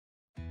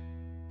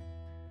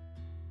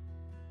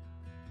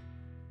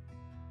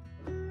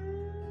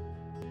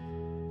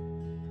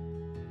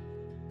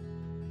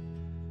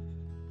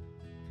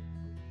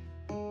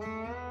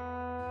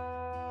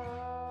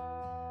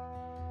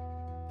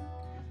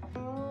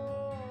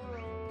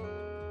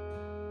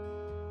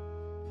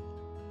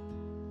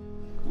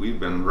we've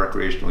been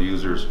recreational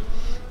users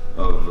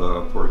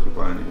of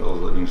Porcupine Hills,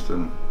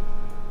 Livingston,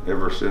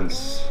 ever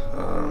since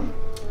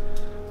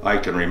I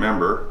can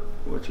remember,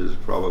 which is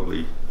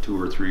probably 2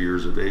 or 3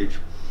 years of age.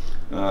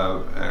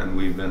 And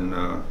we've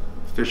been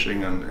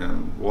fishing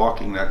and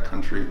walking that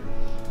country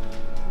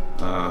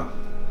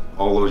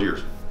all those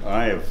years.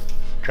 I have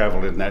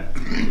traveled in that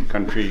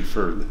country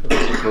for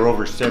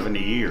over 70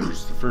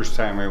 years. The first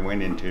time I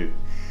went into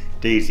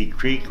Daisy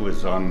Creek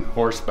was on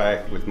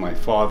horseback with my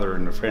father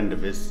and a friend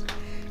of his,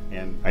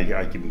 and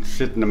I can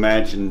sit and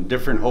imagine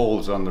different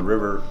holes on the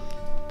river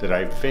that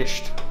I've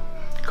fished,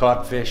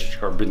 caught fish,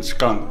 or been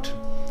skunked.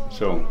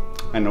 So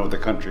I know the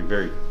country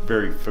very,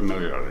 very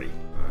familiarly.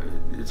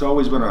 It's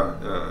always been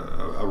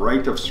a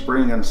rite of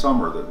spring and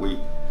summer that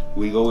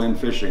we go in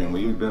fishing, and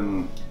we've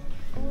been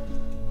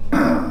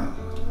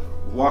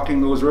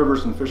walking those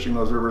rivers and fishing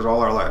those rivers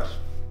all our lives.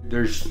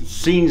 There's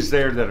scenes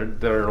there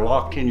that are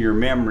locked in your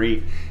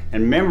memory,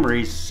 and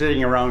memories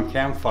sitting around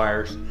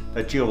campfires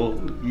that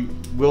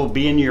will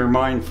be in your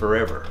mind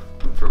forever.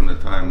 From the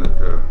time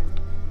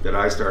that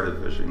I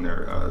started fishing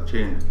there,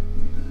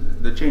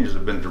 the changes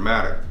have been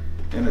dramatic,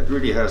 and it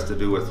really has to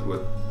do with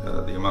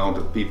the amount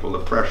of people, the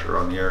pressure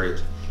on the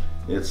areas.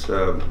 It's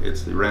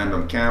the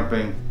random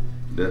camping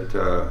that,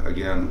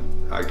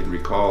 again, I can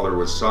recall there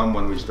was some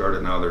when we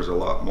started. Now there's a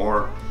lot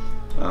more,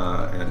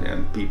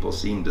 and people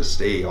seem to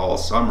stay all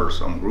summer,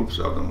 some groups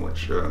of them,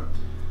 which you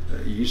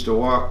used to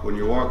walk. When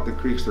you walk the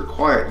creeks, they're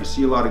quiet, you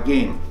see a lot of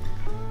game.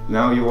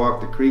 Now you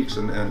walk the creeks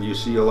and you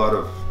see a lot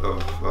of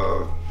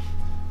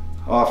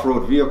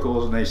off-road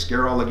vehicles, and they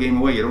scare all the game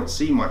away. You don't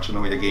see much in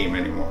the way of game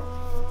anymore.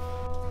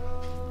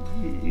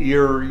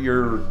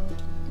 You're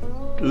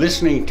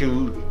listening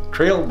to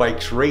trail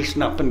bikes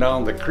racing up and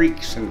down the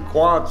creeks and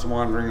quads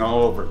wandering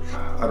all over.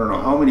 I don't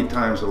know how many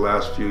times the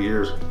last few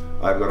years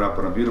I've gone up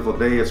on a beautiful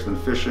day, it's been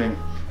fishing,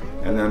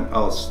 and then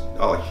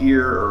I'll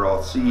hear or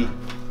I'll see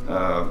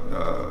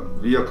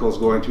vehicles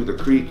going through the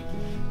creek,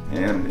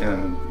 and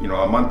you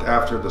know, a month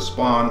after the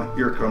spawn,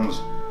 here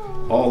comes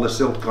all the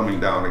silt coming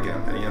down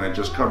again, and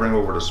just covering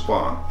over the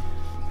spawn.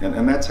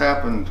 And that's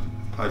happened.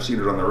 I've seen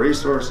it on the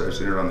racehorse, I've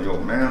seen it on the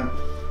Old Man.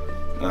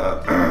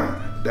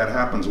 That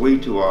happens way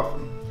too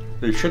often.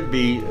 There should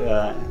be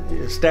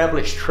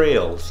established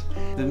trails.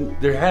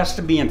 There has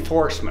to be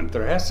enforcement.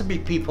 There has to be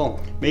people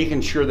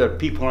making sure that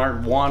people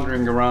aren't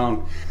wandering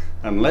around.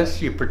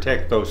 Unless you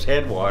protect those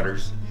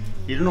headwaters,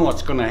 you don't know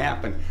what's going to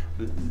happen.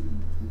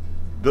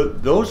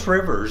 Those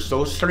rivers,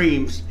 those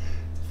streams,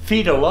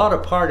 feed a lot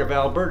of part of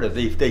Alberta.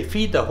 They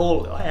feed the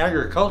whole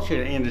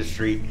agriculture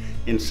industry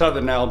in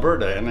southern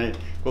Alberta, and it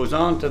goes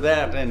on to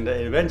that, and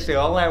eventually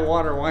all that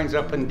water winds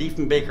up in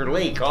Diefenbaker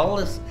Lake. All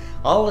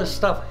this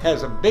stuff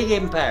has a big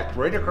impact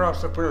right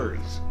across the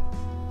prairies.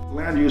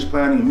 Land use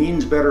planning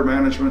means better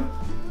management,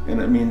 and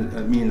it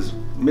means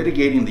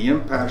mitigating the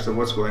impacts of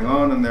what's going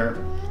on in there,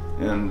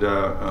 and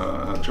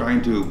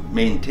trying to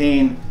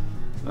maintain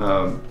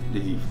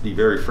the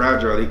very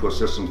fragile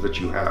ecosystems that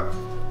you have.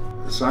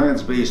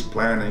 Science-based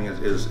planning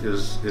is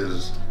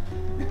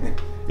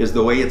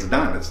the way it's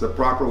done. It's the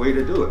proper way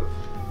to do it,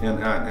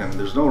 and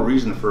there's no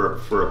reason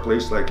for a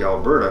place like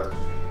Alberta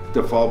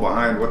to fall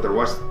behind what the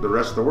rest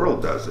of the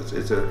world does.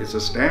 It's a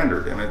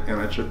standard,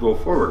 and it should go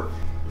forward.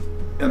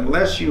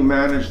 Unless you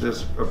manage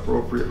this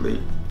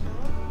appropriately,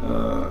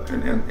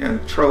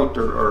 and trout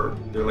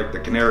they're like the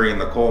canary in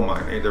the coal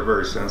mine. They're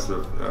very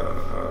sensitive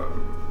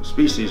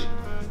species.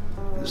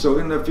 So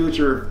in the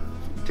future,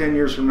 10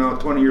 years from now,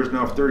 20 years from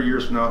now, 30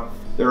 years from now,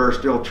 there are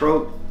still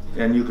trout,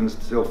 and you can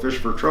still fish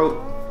for trout.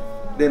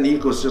 Then the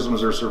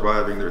ecosystems are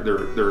surviving.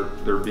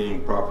 They're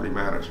being properly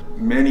managed.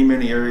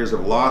 Many areas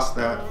have lost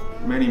that.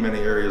 Many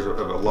areas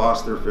have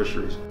lost their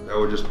fisheries. That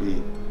would just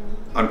be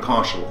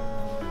unconscionable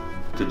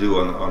to do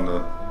on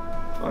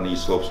the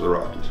east slopes of the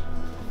Rockies.